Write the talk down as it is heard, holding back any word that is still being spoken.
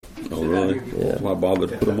Oh, really? Yeah. Why bother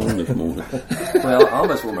to put them on this morning? Well, I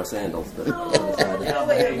almost wore my sandals, but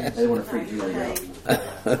I didn't want to freak Julie out.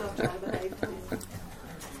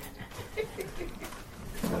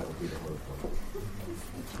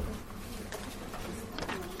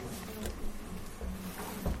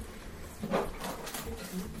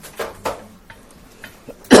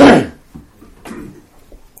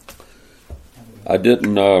 I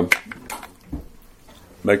didn't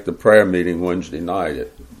make the prayer meeting Wednesday night at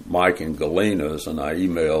Mike and Galina's, and I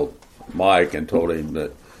emailed Mike and told him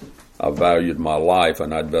that I valued my life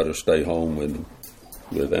and I'd better stay home with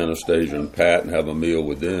Anastasia and Pat and have a meal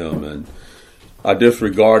with them. And I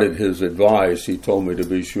disregarded his advice. He told me to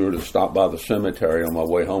be sure to stop by the cemetery on my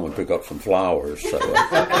way home and pick up some flowers. So,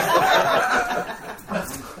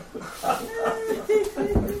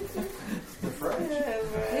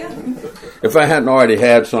 if I hadn't already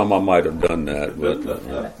had some, I might have done that. But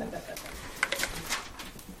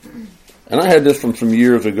and I had this from some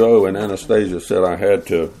years ago, and Anastasia said I had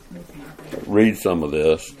to read some of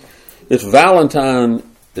this. It's Valentine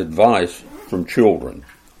advice from children,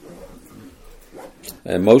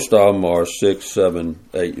 and most of them are 6, 7,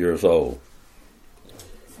 8 years old.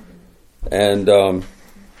 And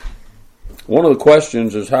one of the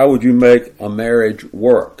questions is, how would you make a marriage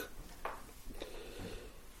work?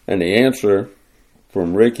 And the answer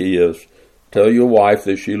from Ricky is, tell your wife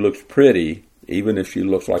that she looks pretty even if she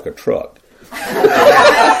looks like a truck.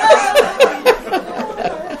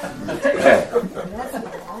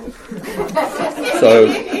 So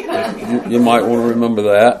you might want to remember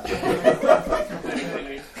that.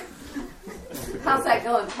 How's that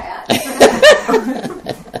going, Pat?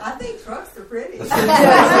 I think trucks are pretty.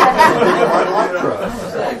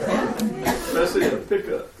 Especially in a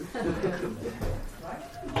pickup.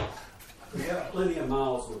 We have plenty of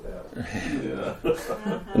miles with that.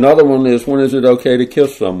 Yeah. Another one is, when is it okay to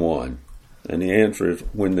kiss someone? And the answer is,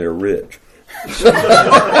 when they're rich.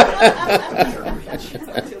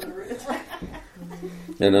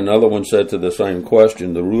 And another one said to the same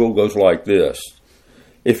question, the rule goes like this.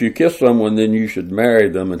 If you kiss someone, then you should marry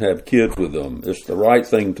them and have kids with them. It's the right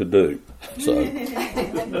thing to do. So,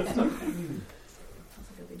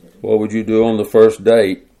 what would you do on the first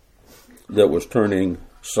date that was turning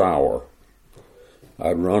sour?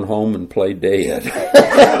 I'd run home and play dead.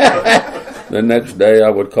 The next day I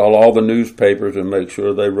would call all the newspapers and make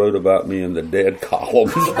sure they wrote about me in the dead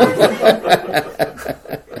columns.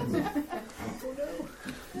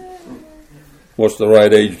 What's the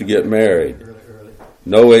right age to get married?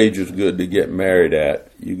 No age is good to get married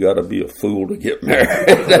at. You got to be a fool to get married.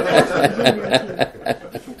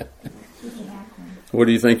 What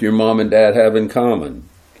do you think your mom and dad have in common?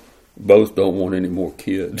 Both don't want any more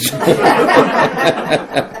kids.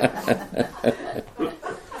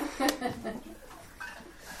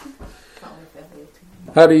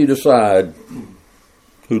 How do you decide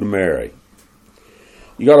who to marry?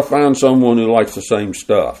 You got to find someone who likes the same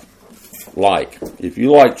stuff. Like, if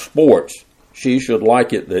you like sports, she should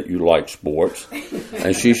like it that you like sports,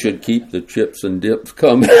 and she should keep the chips and dips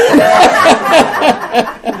coming. I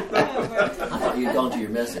thought you'd gone to your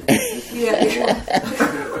message.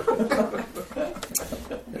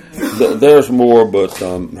 There's more, but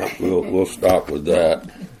we'll stop with that.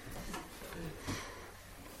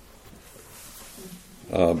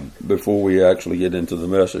 Before we actually get into the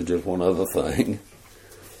message, there's one other thing.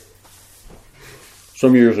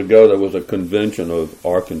 Some years ago, there was a convention of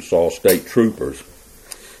Arkansas state troopers,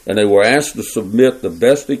 and they were asked to submit the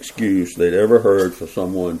best excuse they'd ever heard for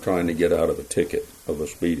someone trying to get out of a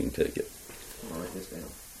speeding ticket. I'll write this down.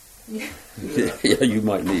 Yeah, you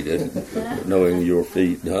might need it, knowing your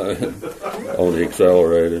feet on the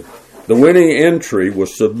accelerator. The winning entry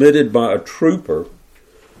was submitted by a trooper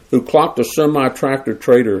who clocked a semi-tractor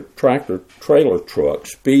trailer truck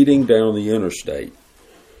speeding down the interstate.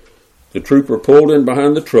 The trooper pulled in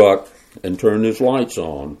behind the truck and turned his lights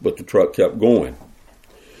on, but the truck kept going.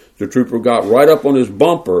 The trooper got right up on his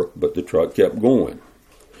bumper, but the truck kept going.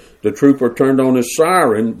 The trooper turned on his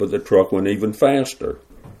siren, but the truck went even faster.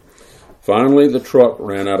 Finally, the truck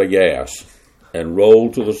ran out of gas and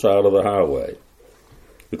rolled to the side of the highway.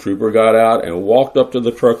 The trooper got out and walked up to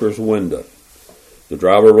the trucker's window. The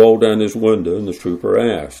driver rolled down his window, and the trooper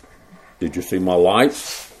asked, "Did you see my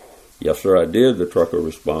lights?" "Yes, sir, I did," the trucker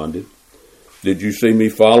responded. "Did you see me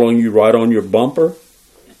following you right on your bumper?"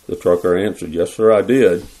 The trucker answered, "Yes, sir, I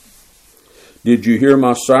did." "Did you hear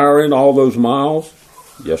my siren all those miles?"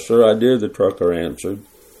 "Yes, sir, I did," the trucker answered.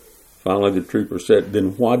 Finally, the trooper said,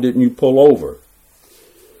 "Then why didn't you pull over?"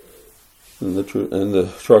 And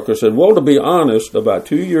the trucker said, "Well, to be honest, about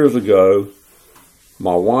 2 years ago,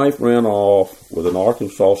 My wife ran off with an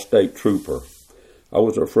Arkansas State Trooper. I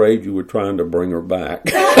was afraid you were trying to bring her back.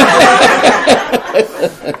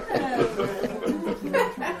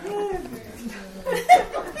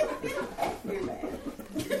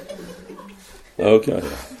 Okay,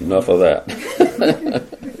 enough of that.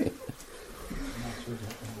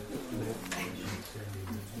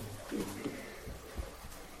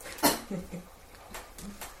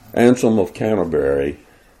 Anselm of Canterbury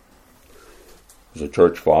is a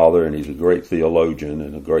church father, and he's a great theologian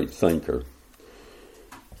and a great thinker.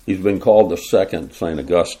 He's been called the second St.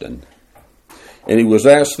 Augustine. And he was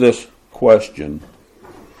asked this question.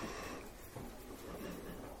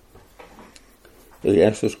 He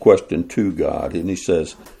asked this question to God, and he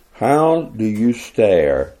says, how do you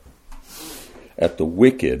stare at the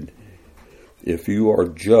wicked if you are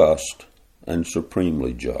just and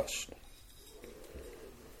supremely just?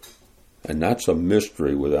 And that's a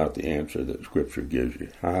mystery without the answer that Scripture gives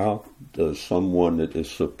you. How does someone that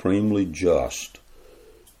is supremely just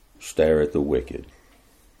stare at the wicked?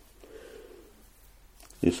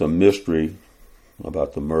 It's a mystery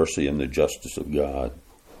about the mercy and the justice of God.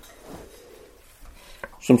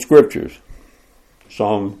 Some scriptures.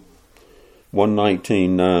 Psalm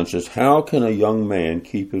 119:9 says, how can a young man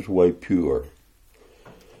keep his way pure?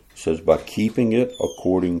 It says, by keeping it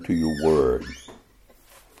according to your word.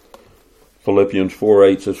 Philippians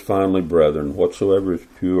 4:8 says, finally, brethren, whatsoever is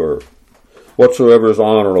pure, whatsoever is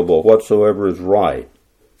honorable, whatsoever is right,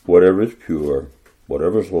 whatever is pure,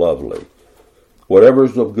 whatever is lovely, whatever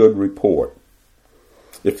is of good report,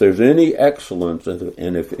 if there's any excellence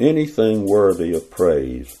and if anything worthy of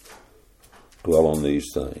praise, dwell on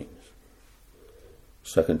these things.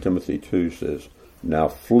 2 Timothy 2 says, now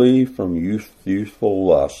flee from youthful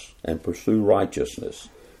lusts and pursue righteousness,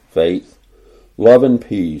 faith, love, and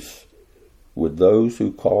peace with those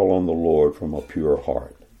who call on the Lord from a pure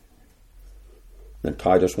heart. And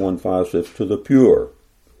Titus 1:5 says, to the pure,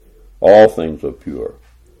 all things are pure.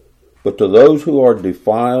 But to those who are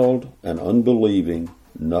defiled and unbelieving,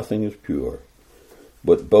 nothing is pure,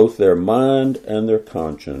 but both their mind and their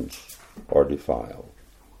conscience are defiled.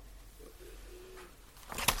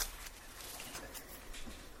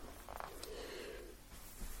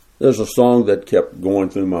 There's a song that kept going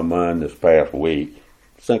through my mind this past week.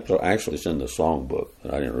 Actually, it's in the songbook,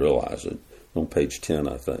 and I didn't realize it. On page 10,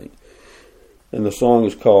 I think. And the song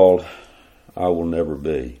is called, I Will Never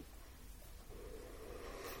Be.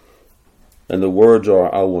 And the words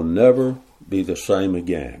are, I will never be the same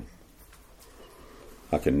again.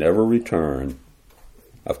 I can never return.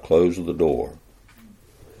 I've closed the door.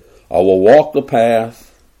 I will walk the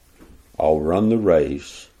path. I'll run the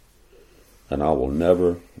race. And I will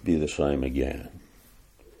never be the same again.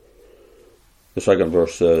 The second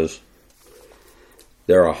verse says,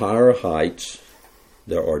 there are higher heights.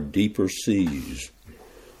 There are deeper seas.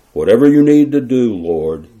 Whatever you need to do,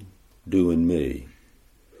 Lord, do in me.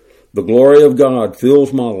 The glory of God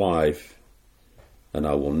fills my life, and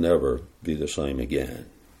I will never be the same again.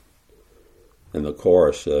 And the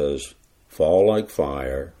chorus says, fall like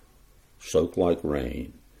fire, soak like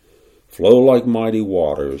rain, flow like mighty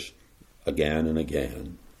waters, again and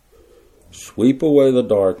again. Sweep away the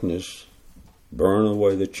darkness, burn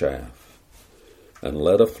away the chaff, and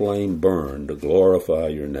let a flame burn to glorify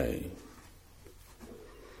your name.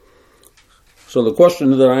 So the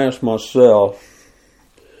question that I ask myself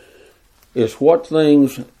is, what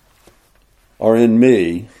things are in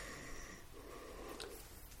me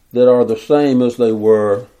that are the same as they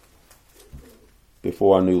were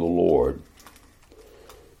before I knew the Lord?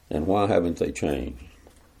 And why haven't they changed?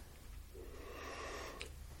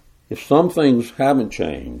 If some things haven't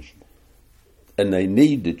changed and they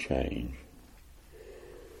need to change,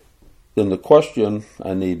 then the question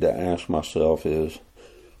I need to ask myself is,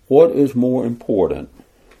 what is more important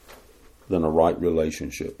than a right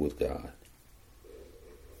relationship with God?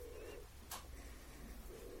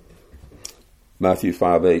 Matthew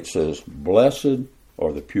 5:8 says, blessed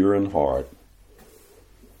are the pure in heart,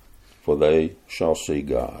 for they shall see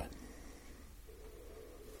God.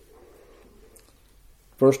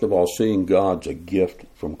 First of all, seeing God's a gift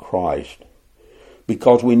from Christ,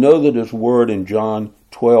 because we know that His word in John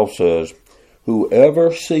 12 says,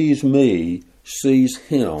 whoever sees me sees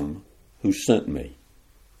Him who sent me.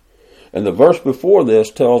 And the verse before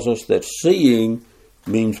this tells us that seeing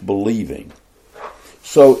means believing.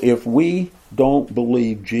 So if we don't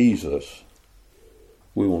believe Jesus,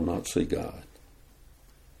 we will not see God.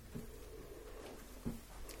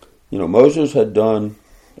 You know, Moses had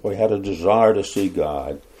a desire to see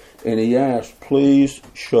God, and he asked, please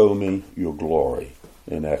show me your glory,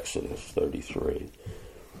 in Exodus 33.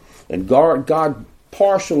 And God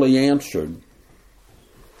partially answered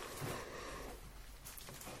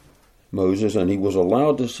Moses, and he was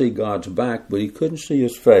allowed to see God's back, but he couldn't see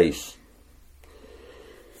his face.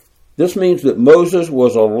 This means that Moses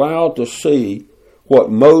was allowed to see what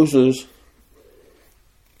Moses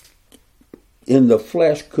in the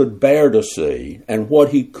flesh could bear to see, and what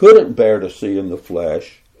he couldn't bear to see in the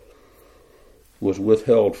flesh was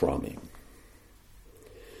withheld from him.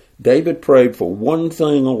 David prayed for one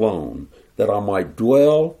thing alone, that I might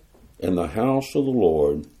dwell in the house of the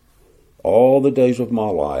Lord all the days of my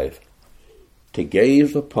life, to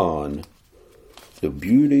gaze upon the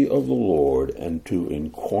beauty of the Lord and to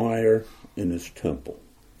inquire in his temple.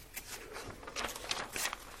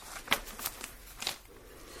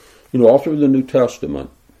 You know, all through the New Testament,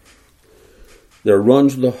 there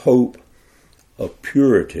runs the hope of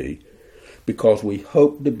purity because we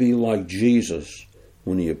hope to be like Jesus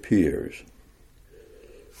when he appears.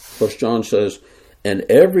 1 John says, and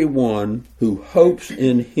everyone who hopes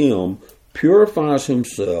in him purifies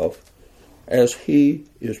himself as he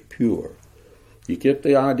is pure. You get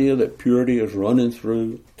the idea that purity is running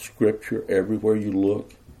through Scripture everywhere you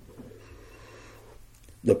look?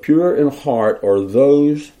 The pure in heart are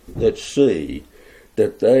those that see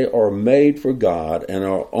that they are made for God and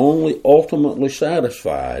are only ultimately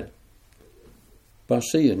satisfied by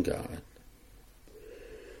seeing God.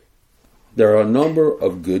 There are a number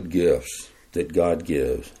of good gifts that God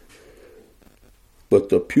gives, but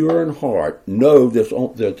the pure in heart know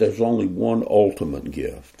that there's only one ultimate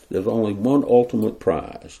gift. There's only one ultimate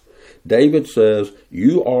prize. David says,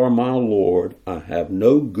 you are my Lord, I have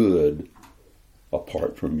no good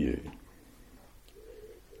apart from you.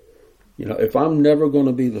 You know, if I'm never going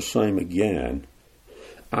to be the same again,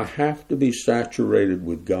 I have to be saturated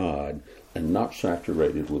with God and not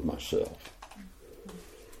saturated with myself.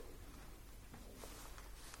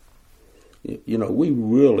 You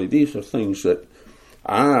know, these are things that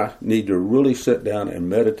I need to really sit down and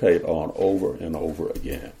meditate on over and over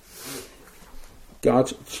again.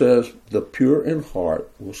 God says the pure in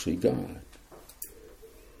heart will see God.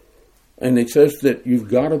 And it says that you've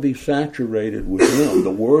got to be saturated with him.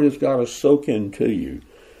 The word has got to soak into you,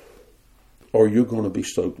 or you're going to be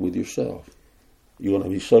soaked with yourself. You're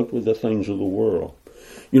going to be soaked with the things of the world.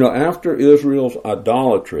 You know, after Israel's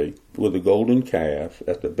idolatry with the golden calf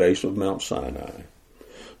at the base of Mount Sinai,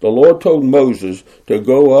 the Lord told Moses to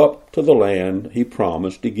go up to the land he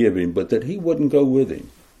promised to give him, but that he wouldn't go with him.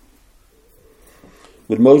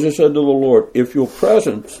 But Moses said to the Lord, if your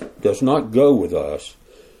presence does not go with us,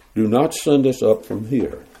 do not send us up from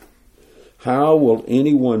here. How will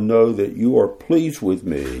anyone know that you are pleased with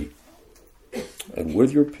me and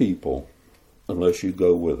with your people unless you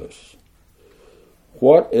go with us?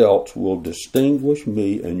 What else will distinguish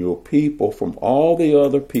me and your people from all the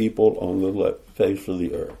other people on the face of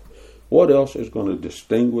the earth? What else is going to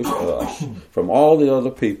distinguish us from all the other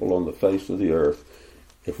people on the face of the earth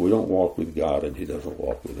if we don't walk with God and he doesn't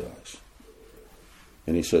walk with us?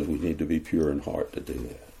 And he says we need to be pure in heart to do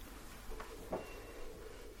that.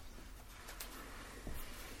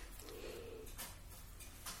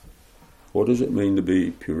 What does it mean to be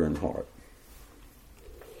pure in heart?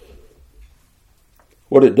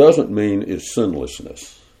 What it doesn't mean is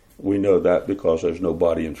sinlessness. We know that because there's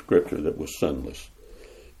nobody in Scripture that was sinless,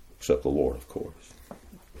 except the Lord, of course.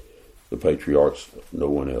 The patriarchs, no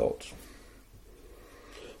one else.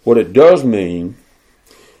 What it does mean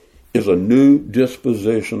is a new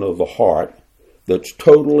disposition of the heart that's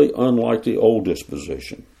totally unlike the old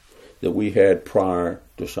disposition that we had prior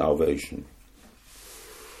to salvation.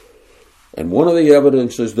 And one of the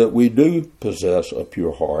evidences that we do possess a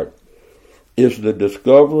pure heart is the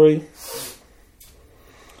discovery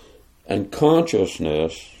and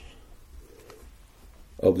consciousness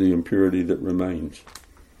of the impurity that remains,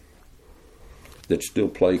 that still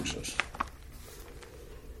plagues us.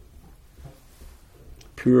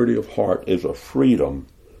 Purity of heart is a freedom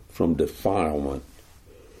from defilement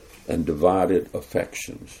and divided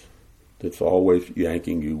affections that's always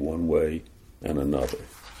yanking you one way and another.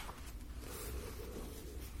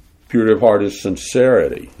 Purity of heart is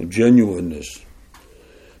sincerity, genuineness,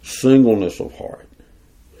 singleness of heart.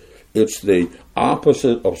 It's the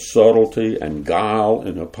opposite of subtlety and guile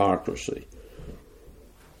and hypocrisy.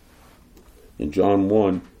 In John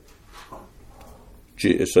 1,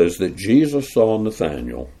 it says that Jesus saw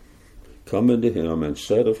Nathanael come into him and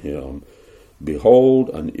said of him,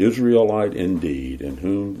 behold, an Israelite indeed, in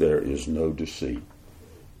whom there is no deceit,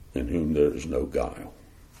 in whom there is no guile.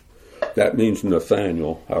 That means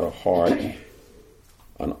Nathanael had a heart,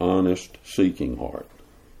 an honest, seeking heart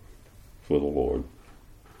for the Lord.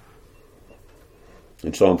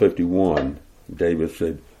 In Psalm 51, David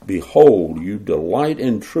said, "Behold, you delight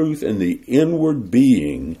in truth in the inward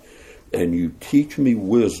being, and you teach me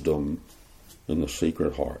wisdom in the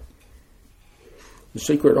secret heart." The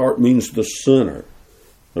secret heart means the center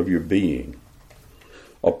of your being.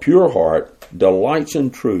 A pure heart delights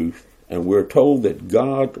in truth, and we're told that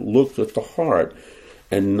God looks at the heart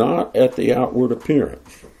and not at the outward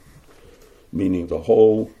appearance, meaning the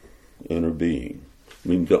whole inner being,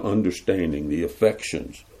 meaning the understanding, the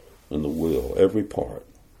affections, and the will, every part.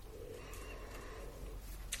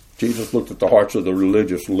 Jesus looked at the hearts of the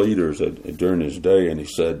religious leaders during his day, and he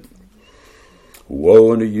said,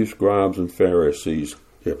 "Woe unto you, scribes and Pharisees,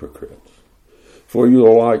 hypocrites! For you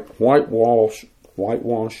are like whitewashed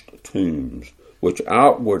tombs, which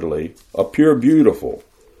outwardly appear beautiful,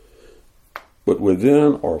 but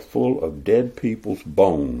within are full of dead people's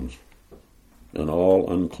bones and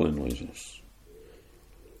all uncleanliness.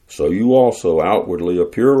 So you also outwardly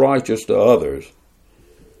appear righteous to others,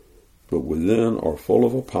 but within are full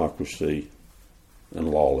of hypocrisy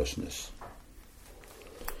and lawlessness."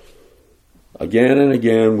 Again and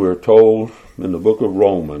again we're told in the book of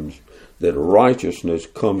Romans that righteousness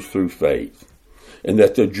comes through faith, and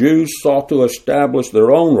that the Jews sought to establish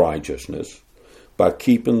their own righteousness by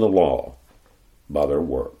keeping the law by their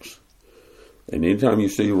works. And anytime you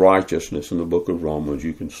see righteousness in the book of Romans,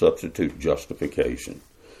 you can substitute justification.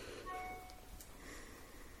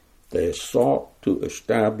 They sought to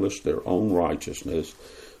establish their own righteousness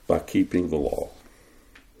by keeping the law,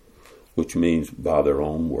 which means by their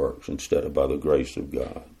own works instead of by the grace of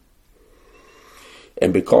God.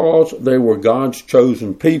 And because they were God's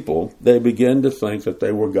chosen people, they began to think that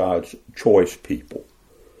they were God's choice people.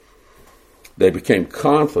 They became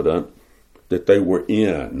confident that they were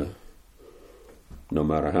in, no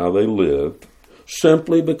matter how they lived,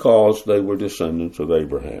 simply because they were descendants of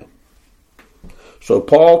Abraham. So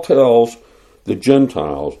Paul tells the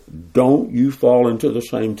Gentiles, don't you fall into the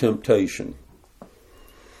same temptation,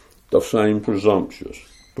 the same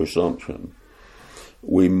presumption.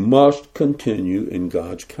 We must continue in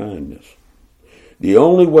God's kindness. The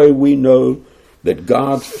only way we know that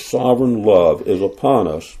God's sovereign love is upon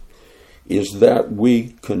us is that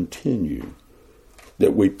we continue,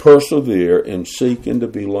 that we persevere in seeking to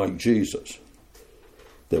be like Jesus,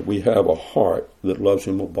 that we have a heart that loves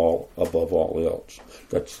him above all else.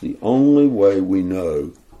 That's the only way we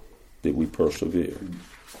know that we persevere.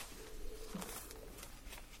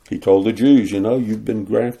 He told the Jews, you've been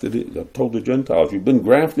grafted in. I told the Gentiles, you've been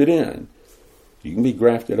grafted in. You can be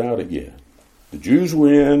grafted out again. The Jews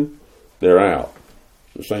were in, they're out.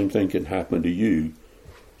 The same thing can happen to you.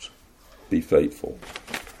 Be faithful.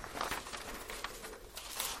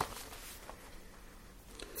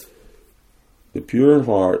 The pure in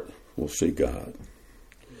heart will see God.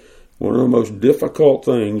 One of the most difficult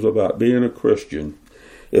things about being a Christian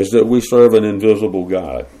is that we serve an invisible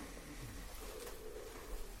God.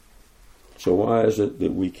 So why is it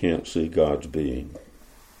that we can't see God's being?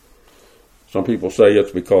 Some people say it's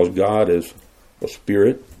because God is a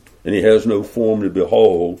spirit and he has no form to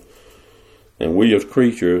behold, and we as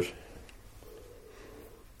creatures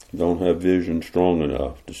don't have vision strong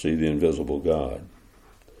enough to see the invisible God.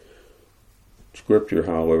 Scripture,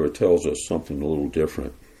 however, tells us something a little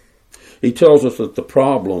different. He tells us that the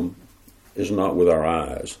problem is not with our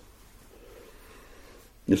eyes.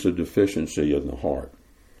 It's a deficiency in the heart.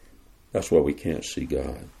 That's why we can't see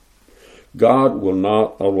God. God will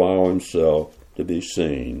not allow himself to be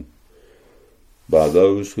seen by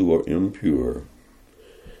those who are impure.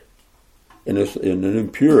 And it's in an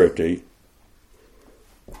impurity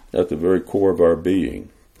at the very core of our being.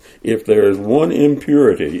 If there is one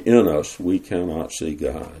impurity in us, we cannot see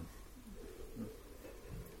God.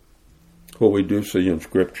 What we do see in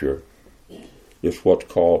Scripture is what's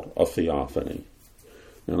called a theophany.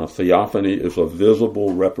 And a theophany is a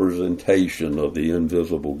visible representation of the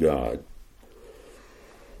invisible God.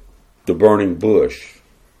 The burning bush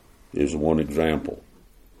is one example.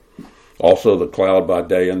 Also the cloud by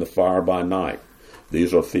day and the fire by night.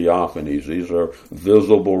 These are theophanies. These are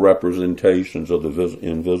visible representations of the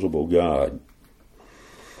invisible God.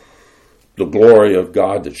 The glory of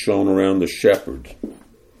God that shone around the shepherds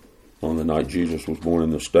on the night Jesus was born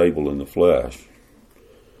in the stable in the flesh.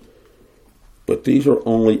 But these are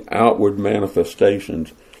only outward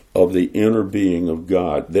manifestations of the inner being of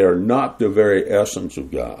God. They are not the very essence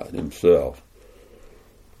of God himself.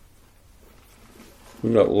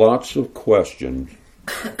 We've got lots of questions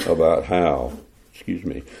about how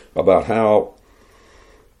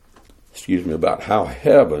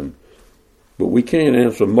heaven, but we can't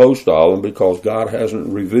answer most of them because God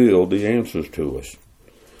hasn't revealed the answers to us.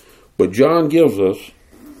 But John gives us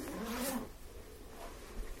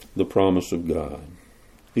the promise of God.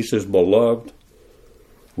 He says, beloved,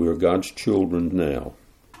 we are God's children now,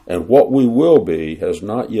 and what we will be has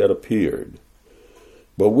not yet appeared.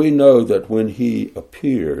 But we know that when he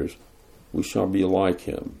appears, we shall be like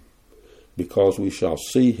him, because we shall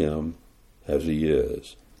see him as he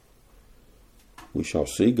is. We shall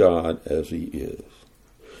see God as he is.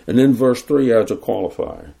 And then verse 3 adds a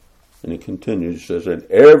qualifier. And it continues, it says, and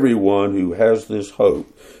everyone who has this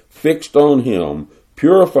hope fixed on him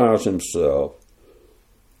purifies himself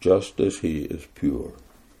just as he is pure.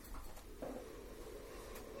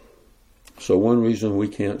 So one reason we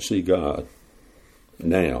can't see God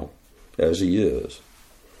now as he is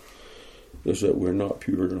that we're not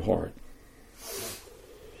pure in heart.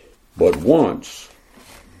 But once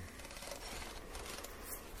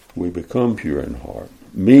we become pure in heart,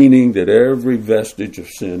 meaning that every vestige of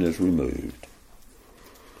sin is removed,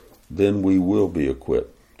 then we will be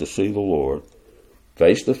equipped to see the Lord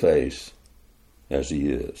face to face as he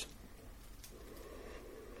is.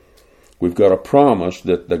 We've got a promise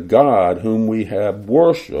that the God whom we have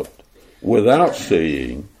worshipped without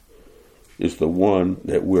seeing is the one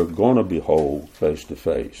that we're going to behold face to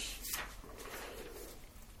face.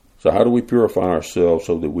 So how do we purify ourselves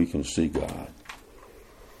so that we can see God?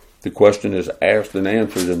 The question is asked and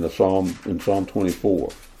answered in Psalm 24.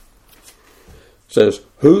 It says,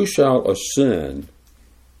 who shall ascend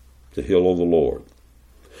the hill of the Lord?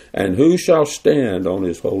 And who shall stand on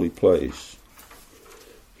his holy place?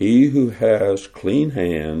 He who has clean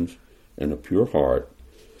hands and a pure heart,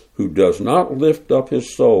 who does not lift up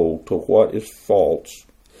his soul to what is false,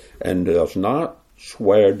 and does not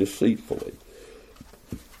swear deceitfully.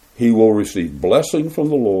 He will receive blessing from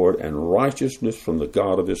the Lord and righteousness from the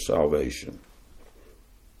God of his salvation.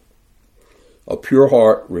 A pure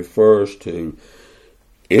heart refers to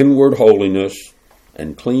inward holiness,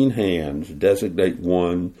 and clean hands designate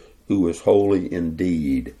one who is holy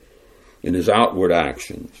indeed in his outward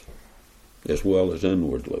actions as well as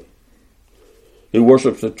inwardly. He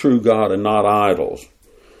worships the true God and not idols,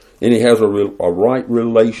 and he has a right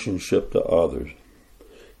relationship to others.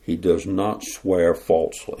 He does not swear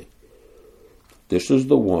falsely. This is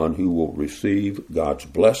the one who will receive God's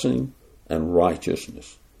blessing and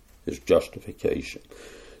righteousness, his justification.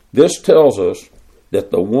 This tells us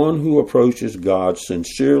that the one who approaches God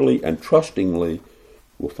sincerely and trustingly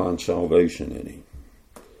will find salvation in him.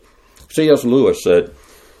 C.S. Lewis said,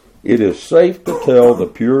 it is safe to tell the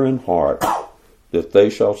pure in heart that they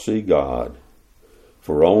shall see God,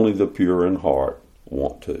 for only the pure in heart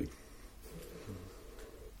want to.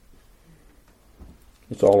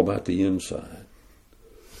 It's all about the inside.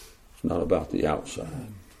 It's not about the outside.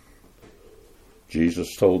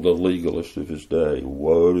 Jesus told the legalists of his day,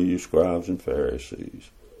 woe to you scribes and Pharisees,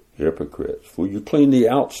 hypocrites, for you clean the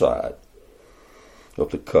outside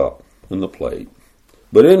of the cup and the plate,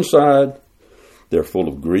 but inside they're full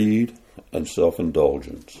of greed and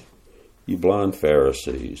self-indulgence. You blind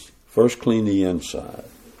Pharisees, first clean the inside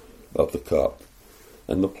of the cup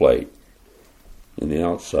and the plate, and the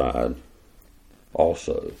outside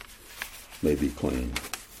also may be clean.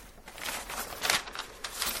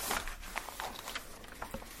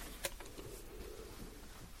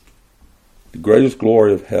 The greatest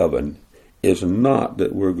glory of heaven is not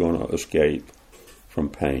that we're going to escape from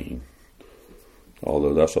pain,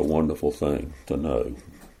 although that's a wonderful thing to know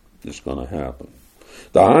it's going to happen.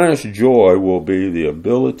 The highest joy will be the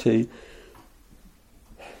ability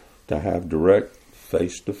to have direct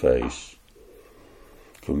face-to-face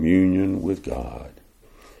communion with God,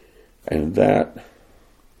 and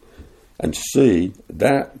see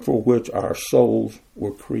that for which our souls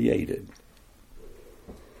were created.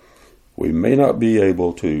 We may not be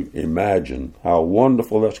able to imagine how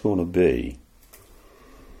wonderful that's going to be,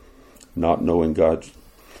 not knowing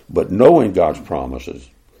but knowing God's promises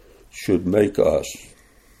should make us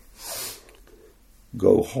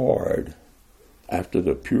go hard after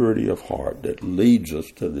the purity of heart that leads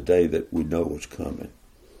us to the day that we know is coming,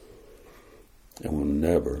 and will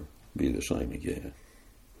never be the same again.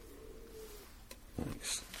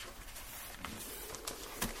 Thanks.